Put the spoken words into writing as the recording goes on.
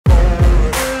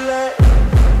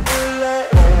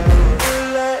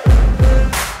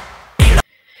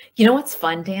You know what's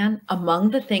fun, Dan? Among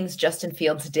the things Justin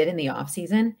Fields did in the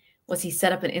offseason was he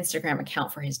set up an Instagram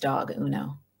account for his dog,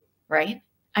 Uno, right?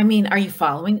 I mean, are you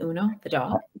following Uno, the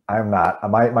dog? I'm not.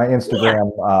 My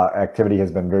Instagram activity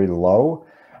has been very low.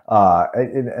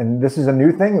 And this is a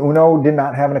new thing. Uno did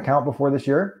not have an account before this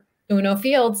year. Uno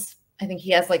Fields. I think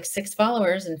he has like 6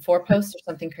 followers and 4 posts or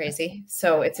something crazy.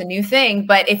 So it's a new thing.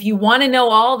 But if you want to know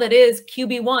all that is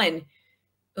QB1,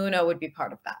 Uno would be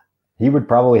part of that. He would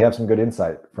probably have some good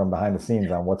insight from behind the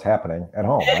scenes on what's happening at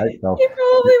home, right? So, he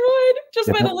probably would.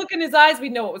 Just by the look in his eyes,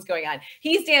 we'd know what was going on.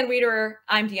 He's Dan Wiederer.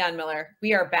 I'm Dionne Miller.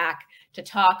 We are back to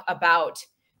talk about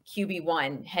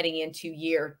QB1 heading into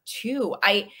year 2.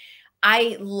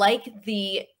 I like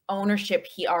the ownership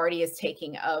he already is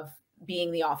taking of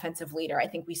being the offensive leader. I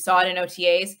think we saw it in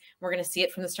OTAs. We're going to see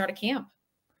it from the start of camp.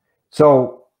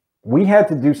 So we had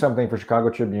to do something for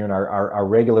Chicago Tribune, our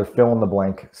regular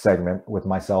fill-in-the-blank segment with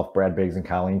myself, Brad Biggs, and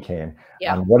Colleen Kane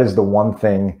on what is the one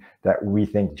thing that we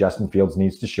think Justin Fields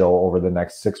needs to show over the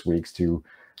next 6 weeks to,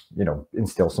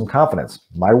 instill some confidence.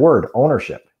 My word,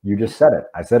 ownership. You just said it.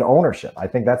 I said ownership. I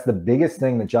think that's the biggest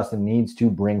thing that Justin needs to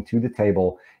bring to the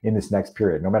table in this next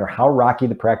period. No matter how rocky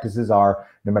the practices are,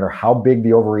 no matter how big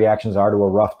the overreactions are to a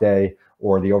rough day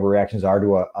or the overreactions are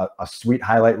to a sweet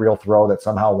highlight reel throw that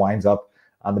somehow winds up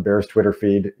on the Bears Twitter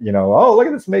feed, oh, look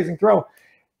at this amazing throw.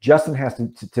 Justin has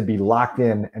to be locked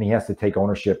in, and he has to take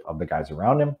ownership of the guys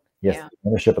around him. He has to take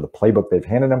ownership of the playbook they've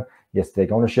handed him. He has to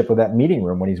take ownership of that meeting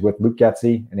room when he's with Luke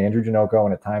Getsy and Andrew Janocko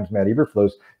and at times Matt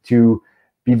Eberflus to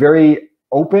be very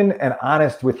open and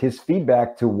honest with his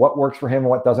feedback to what works for him and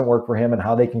what doesn't work for him and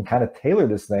how they can kind of tailor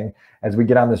this thing as we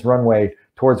get on this runway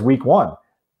towards week 1.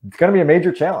 It's going to be a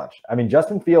major challenge. I mean,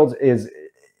 Justin Fields is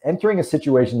entering a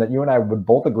situation that you and I would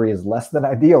both agree is less than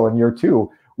ideal in year 2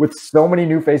 with so many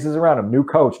new faces around him, new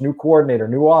coach, new coordinator,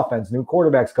 new offense, new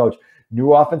quarterbacks coach,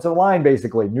 new offensive line,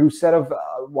 basically, new set of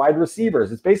wide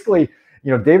receivers. It's basically,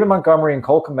 David Montgomery and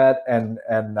Cole Kmet and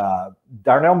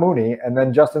Darnell Mooney, and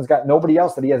then Justin's got nobody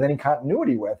else that he has any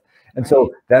continuity with. And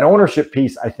so that ownership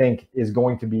piece, I think, is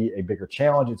going to be a bigger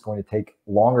challenge. It's going to take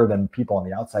longer than people on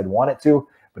the outside want it to,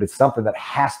 but it's something that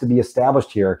has to be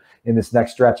established here in this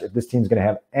next stretch if this team's going to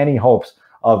have any hopes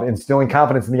of instilling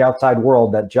confidence in the outside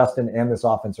world that Justin and this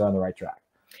offense are on the right track.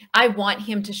 I want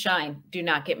him to shine, do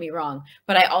not get me wrong,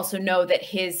 but I also know that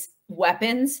his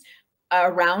weapons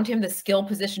around him, the skill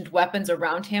positioned weapons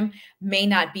around him may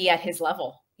not be at his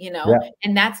level,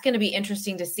 and that's going to be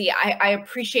interesting to see. I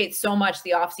appreciate so much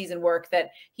the offseason work that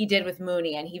he did with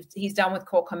Mooney and he's done with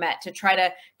Cole Kmet to try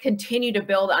to continue to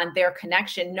build on their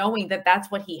connection, knowing that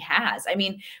that's what he has. I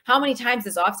mean, how many times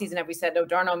this offseason have we said, no,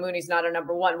 Darnell Mooney's not a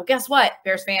number 1? Well, guess what,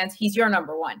 Bears fans, he's your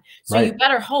number 1. So you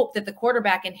better hope that the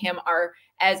quarterback and him are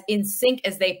as in sync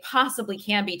as they possibly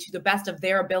can be to the best of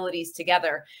their abilities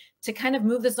together to kind of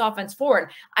move this offense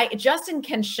forward. Justin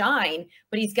can shine,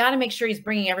 but he's got to make sure he's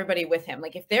bringing everybody with him.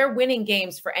 Like if they're winning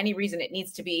games for any reason, it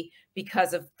needs to be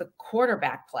because of the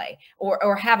quarterback play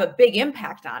or have a big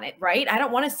impact on it, right? I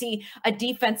don't want to see a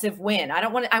defensive win. I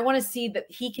want to see that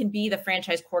he can be the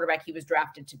franchise quarterback he was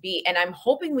drafted to be. And I'm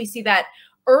hoping we see that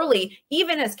early,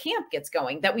 even as camp gets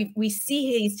going, that we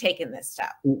see he's taken this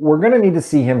step. We're going to need to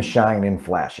see him shine in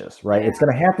flashes, right? It's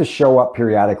going to have to show up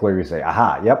periodically where you say,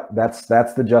 aha, yep, that's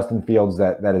the Justin Fields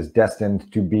that is destined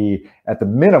to be, at the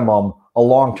minimum, a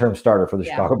long-term starter for the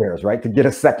Chicago Bears, right? To get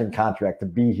a second contract, to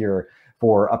be here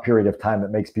for a period of time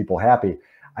that makes people happy.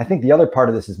 I think the other part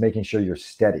of this is making sure you're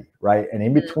steady, right? And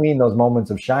in between those moments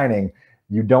of shining,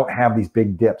 you don't have these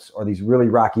big dips or these really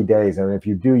rocky days. And if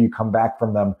you do, you come back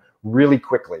from them really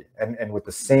quickly and with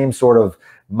the same sort of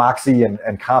moxie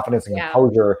and confidence and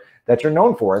composure that you're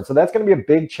known for. And so that's going to be a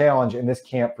big challenge in this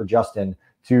camp for Justin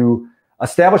to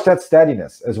establish that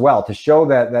steadiness as well, to show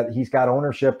that he's got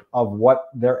ownership of what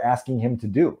they're asking him to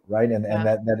do, right? And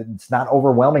that it's not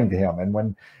overwhelming to him. And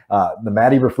when the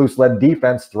Matt Eberflus-led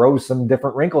defense throws some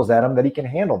different wrinkles at him, that he can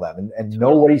handle them and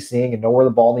know what he's seeing and know where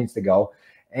the ball needs to go.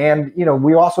 And,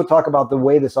 we also talk about the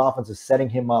way this offense is setting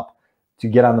him up to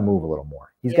get on the move a little more.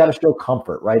 He's got to show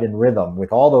comfort, right, and rhythm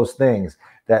with all those things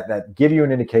that give you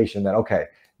an indication that, okay,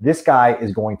 this guy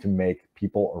is going to make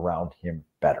people around him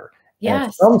better. Yes.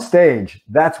 At some stage,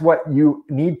 that's what you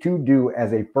need to do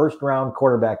as a first-round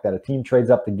quarterback that a team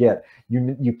trades up to get.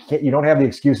 You don't have the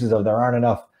excuses of there aren't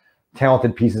enough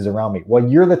talented pieces around me. Well,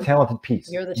 you're the talented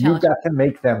piece. You've got to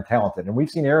make them talented. And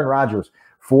we've seen Aaron Rodgers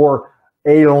for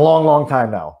a long, long time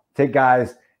now take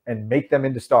guys and make them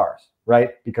into stars.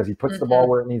 Right? Because he puts the ball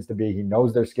where it needs to be. He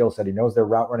knows their skill set. He knows their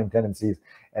route running tendencies,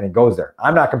 and it goes there.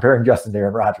 I'm not comparing Justin to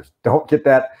Aaron Rodgers. Don't get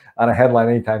that on a headline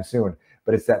anytime soon.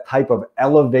 but it's that type of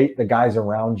elevate the guys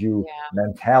around you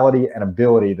mentality and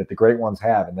ability that the great ones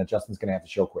have, and that Justin's going to have to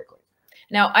show quickly.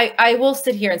 Now, I will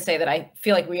sit here and say that I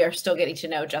feel like we are still getting to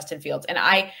know Justin Fields. And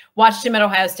I watched him at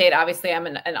Ohio State. Obviously, I'm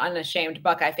an unashamed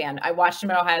Buckeye fan. I watched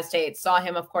him at Ohio State, saw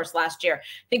him, of course, last year.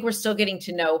 I think we're still getting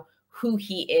to know who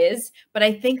he is, but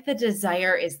I think the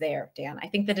desire is there, Dan. I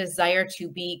think the desire to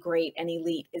be great and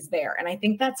elite is there. And I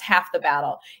think that's half the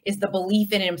battle, is the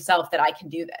belief in himself that I can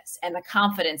do this, and the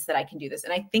confidence that I can do this.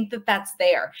 And I think that that's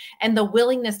there, and the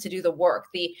willingness to do the work.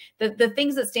 The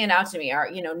things that stand out to me are,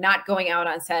 you know, not going out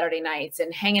on Saturday nights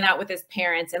and hanging out with his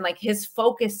parents. And like, his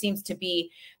focus seems to be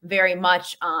very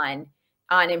much on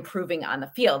improving on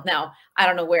the field. Now, I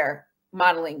don't know where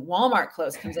modeling Walmart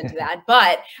clothes comes into that,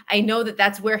 but I know that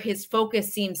that's where his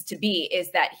focus seems to be,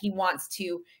 is that he wants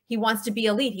to be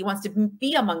elite. He wants to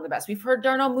be among the best. We've heard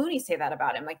Darnell Mooney say that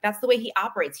about him. Like, that's the way he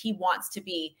operates. He wants to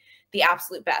be the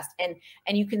absolute best.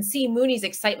 And you can see Mooney's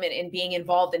excitement in being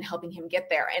involved in helping him get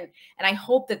there. And I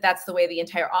hope that that's the way the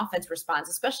entire offense responds,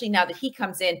 especially now that he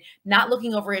comes in, not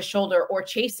looking over his shoulder or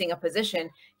chasing a position.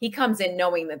 He comes in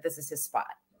knowing that this is his spot.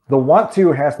 The want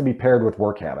to has to be paired with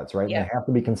work habits, right? Yeah. They have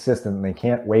to be consistent, and they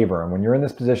can't waver. And when you're in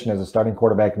this position as a starting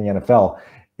quarterback in the NFL,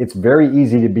 it's very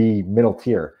easy to be middle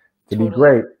tier. To be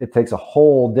great, it takes a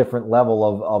whole different level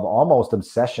of almost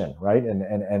obsession, right? And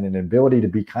an ability to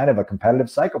be kind of a competitive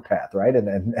psychopath, right?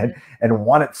 And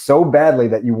want it so badly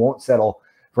that you won't settle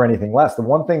for anything less. The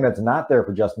one thing that's not there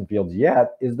for Justin Fields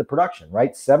yet is the production,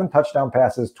 right? 7 touchdown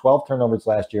passes, 12 turnovers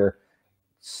last year,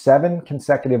 7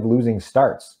 consecutive losing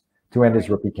starts to end his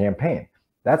rookie campaign.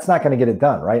 That's not going to get it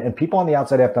done, right? And people on the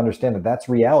outside have to understand that that's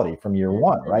reality from year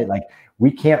one, right? Like,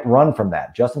 we can't run from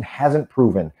that. Justin hasn't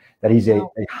proven that he's a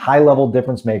high-level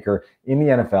difference maker in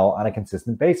the NFL on a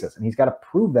consistent basis. And he's got to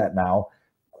prove that now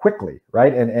quickly,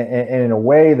 right? And in a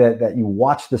way that you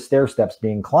watch the stair steps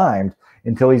being climbed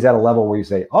until he's at a level where you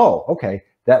say, oh, okay,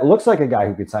 that looks like a guy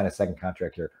who could sign a second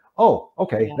contract here. Oh,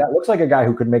 okay, that looks like a guy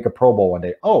who could make a Pro Bowl one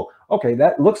day. Oh, okay,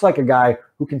 that looks like a guy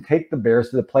who can take the Bears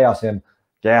to the playoffs in,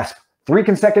 gasp, 3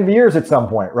 consecutive years at some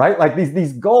point, right? Like,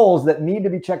 these goals that need to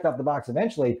be checked off the box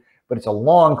eventually, but it's a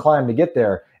long climb to get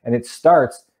there, and it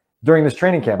starts during this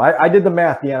training camp. I did the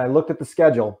math, Dionne. I looked at the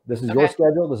schedule. This is your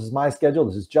schedule. This is my schedule.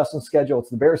 This is Justin's schedule. It's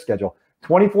the Bears' schedule.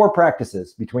 24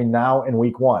 practices between now and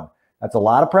week 1. That's a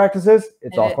lot of practices.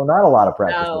 It's also not a lot of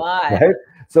practices. Not a lot. Right?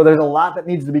 So there's a lot that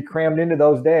needs to be crammed into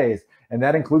those days. And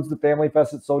that includes the Family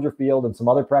Fest at Soldier Field and some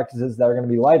other practices that are going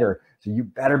to be lighter. So you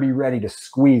better be ready to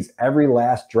squeeze every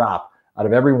last drop out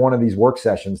of every one of these work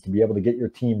sessions to be able to get your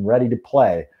team ready to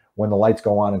play when the lights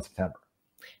go on in September.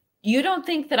 You don't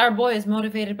think that our boy is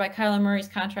motivated by Kyler Murray's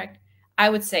contract? I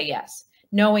would say yes,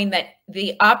 knowing that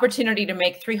the opportunity to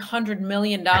make $300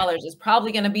 million is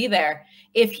probably going to be there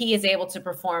if he is able to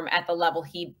perform at the level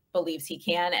he believes he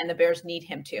can, and the Bears need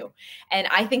him to. And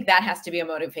I think that has to be a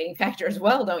motivating factor as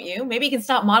well, don't you? Maybe he can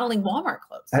stop modeling Walmart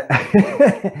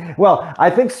clothes. Well, I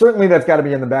think certainly that's got to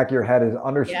be in the back of your head, is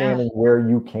understanding where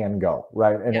you can go,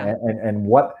 right? And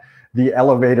what the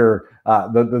elevator,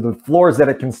 the floors that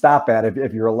it can stop at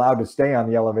if you're allowed to stay on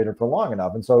the elevator for long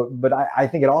enough. And so, but I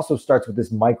think it also starts with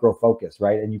this micro focus,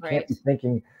 right? And you can't be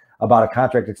thinking about a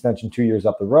contract extension 2 years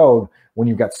up the road when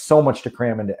you've got so much to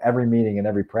cram into every meeting and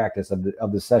every practice of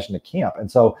the session at camp.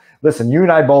 And so, listen, you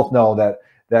and I both know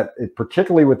that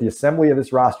particularly with the assembly of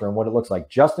this roster and what it looks like,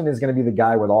 Justin is going to be the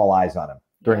guy with all eyes on him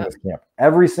during this camp.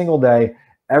 Every single day,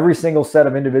 every single set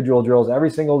of individual drills,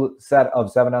 every single set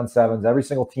of 7-on-7s, every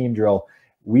single team drill,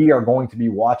 we are going to be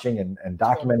watching and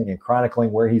documenting and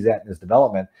chronicling where he's at in his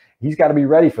development. He's got to be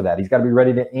ready for that. He's got to be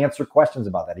ready to answer questions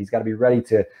about that. He's got to be ready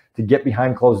to get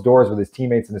behind closed doors with his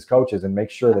teammates and his coaches and make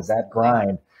sure that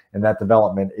grind and that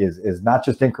development is not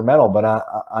just incremental, but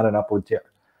on an upward tier.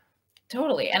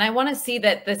 Totally. And I want to see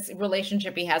that this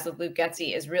relationship he has with Luke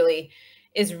Getsy is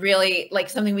really like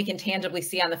something we can tangibly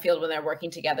see on the field when they're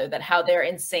working together, that how they're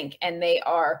in sync and they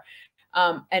are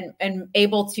and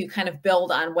able to kind of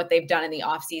build on what they've done in the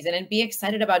off season and be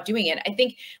excited about doing it. I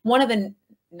think one of the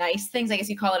nice things, I guess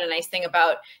you call it a nice thing,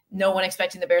 about no one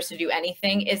expecting the Bears to do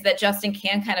anything is that Justin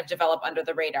can kind of develop under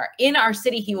the radar. In our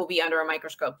city, he will be under a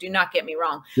microscope. Do not get me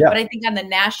wrong. But I think on the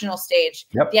national stage,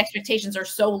 the expectations are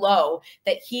so low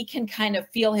that he can kind of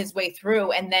feel his way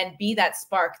through and then be that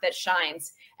spark that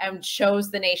shines and shows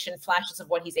the nation flashes of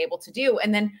what he's able to do.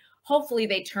 And then hopefully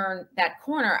they turn that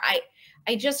corner.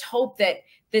 I just hope that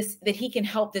he can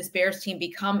help this Bears team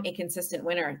become a consistent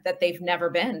winner that they've never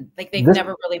been. Like they've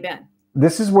never really been.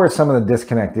 This is where some of the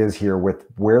disconnect is here with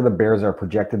where the Bears are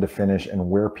projected to finish and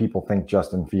where people think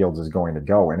Justin Fields is going to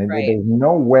go. And there's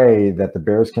no way that the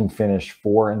Bears can finish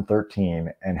 4-13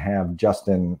 and have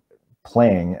Justin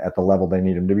playing at the level they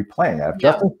need him to be playing at. If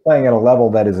Justin's playing at a level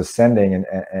that is ascending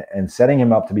and setting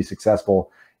him up to be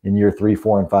successful in year 3,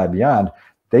 4, and 5 beyond,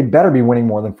 they better be winning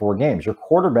more than 4 games. Your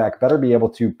quarterback better be able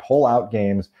to pull out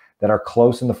games that are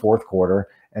close in the fourth quarter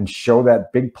and show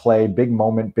that big play, big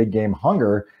moment, big game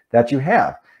hunger that you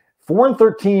have.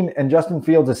 4-13 and Justin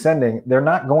Fields ascending, they're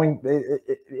not going,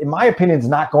 in my opinion, it's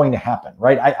not going to happen,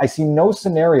 right? I see no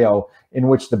scenario in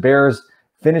which the Bears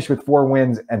finish with 4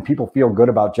 wins and people feel good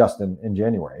about Justin in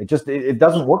January. It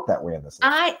doesn't work that way in this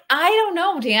league. I don't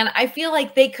know, Dan. I feel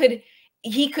like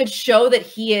he could show that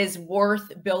he is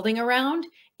worth building around,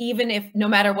 even if no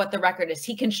matter what the record is.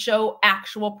 He can show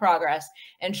actual progress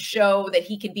and show that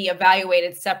he can be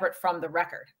evaluated separate from the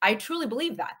record. I truly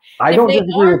believe that. I don't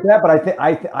disagree with that, but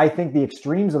I think the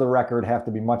extremes of the record have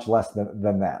to be much less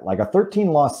than that. Like a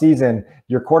 13-loss season,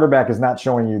 your quarterback is not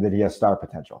showing you that he has star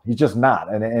potential. He's just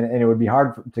not, and it would be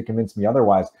hard to convince me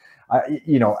otherwise.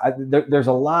 There's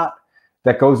a lot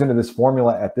that goes into this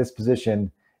formula at this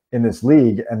position in this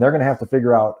league, and they're going to have to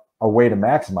figure out a way to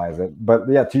maximize it. But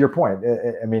yeah, to your point,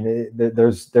 I mean,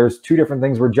 there's 2 different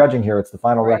things we're judging here. It's the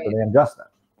final record and Justin.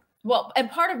 Well,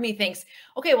 and part of me thinks,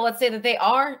 okay, well, let's say that they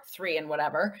are 3 and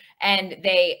whatever, and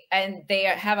they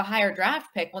have a higher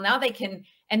draft pick. Well, now they can,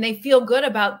 and they feel good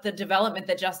about the development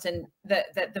that Justin,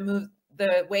 the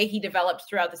way he developed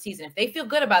throughout the season. If they feel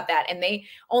good about that and they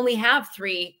only have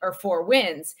 3 or 4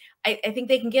 wins, I think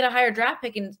they can get a higher draft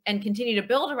pick and continue to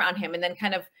build around him, and then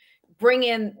kind of bring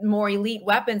in more elite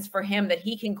weapons for him that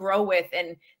he can grow with.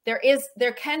 And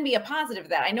there can be a positive to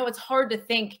that. I know it's hard to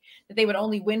think that they would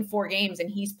only win 4 games and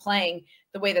he's playing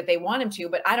the way that they want him to,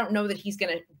 but I don't know that he's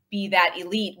going to be that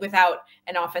elite without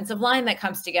an offensive line that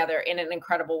comes together in an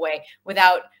incredible way,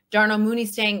 without Darnell Mooney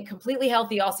staying completely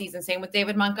healthy all season. Same with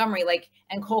David Montgomery,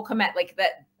 and Cole Kmet,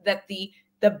 that the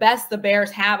best the Bears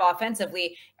have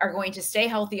offensively are going to stay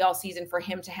healthy all season for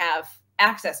him to have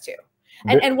access to.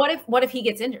 And what if he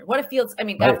gets injured? What if Fields, I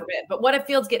mean, God forbid, but what if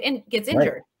Fields gets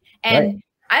injured? And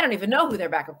I don't even know who their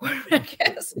backup quarterback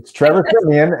is. It's Trevor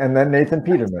Siemian and then Nathan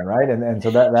Peterman, right? And so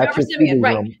that's just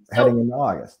heading into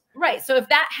August. Right. So if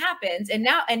that happens, and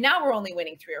now we're only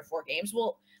winning 3 or 4 games,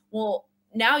 well,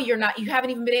 now you haven't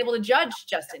even been able to judge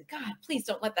Justin. God, please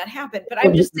don't let that happen. But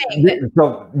I'm just saying that.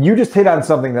 So you just hit on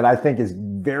something that I think is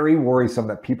very worrisome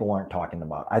that people aren't talking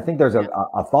about. I think there's a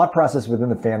thought process within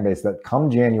the fan base that come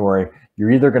January,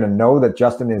 you're either going to know that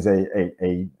Justin is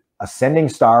a ascending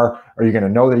star, or you're going to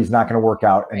know that he's not going to work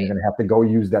out, and you're going to have to go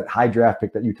use that high draft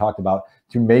pick that you talked about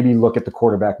to maybe look at the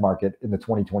quarterback market in the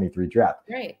 2023 draft.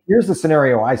 Right. Here's the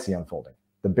scenario I see unfolding.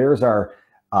 The Bears are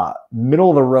middle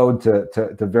of the road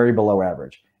to very below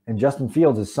average, and Justin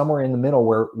Fields is somewhere in the middle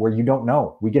where you don't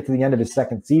know. We get to the end of his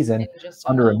 2nd season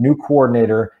under a new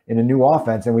coordinator in a new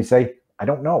offense, and we say, I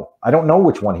don't know. I don't know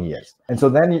which one he is. And so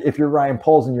then if you're Ryan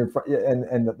Poles and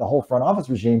the whole front office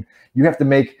regime, you have to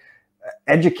make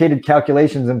educated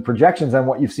calculations and projections on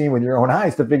what you've seen with your own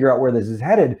eyes to figure out where this is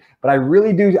headed. But I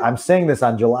really do. I'm saying this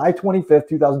on July 25th,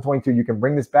 2022. You can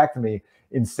bring this back to me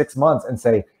in 6 months and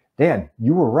say, Dan,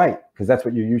 you were right, because that's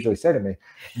what you usually say to me.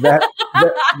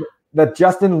 That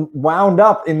Justin wound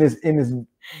up in this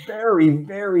very,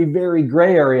 very, very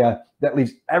gray area that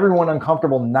leaves everyone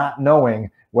uncomfortable, not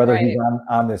knowing whether he's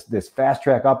on this fast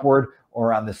track upward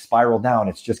or on this spiral down.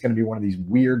 It's just going to be one of these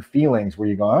weird feelings where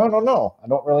you go, I don't know. I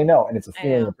don't really know. And it's a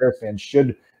feeling the Bears fans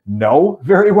should know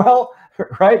very well,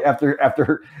 right?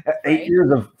 After 8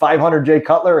 years of 500 Jay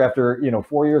Cutler, after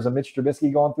 4 years of Mitch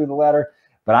Trubisky going through the ladder.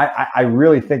 But I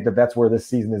really think that's where this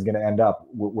season is going to end up,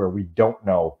 where we don't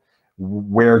know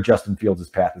where Justin Fields'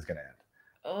 path is going to end.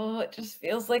 Oh, it just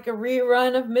feels like a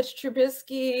rerun of Mitch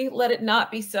Trubisky. Let it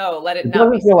not be so. Let it not be so. It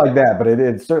doesn't feel like that, but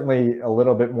it's certainly a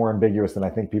little bit more ambiguous than I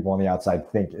think people on the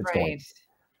outside think it's going to.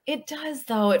 It does,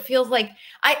 though. It feels like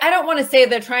I don't want to say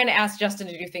they're trying to ask Justin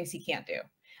to do things he can't do.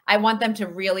 I want them to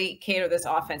really cater this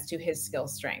offense to his skill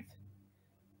strength.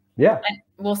 Yeah. And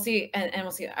we'll see. And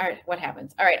we'll see. All right, what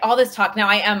happens? All right. All this talk. Now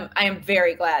I am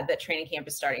very glad that training camp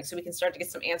is starting so we can start to get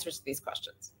some answers to these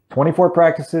questions. 24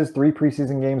 practices, 3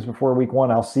 preseason games before week 1.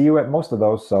 I'll see you at most of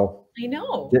those. So I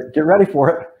know. Get ready for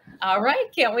it. All right.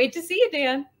 Can't wait to see you,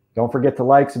 Dan. Don't forget to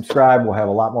like, subscribe. We'll have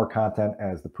a lot more content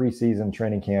as the preseason,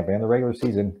 training camp, and the regular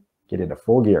season get into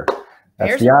full gear.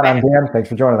 That's Dionne. I'm Dan. Thanks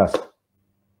for joining us.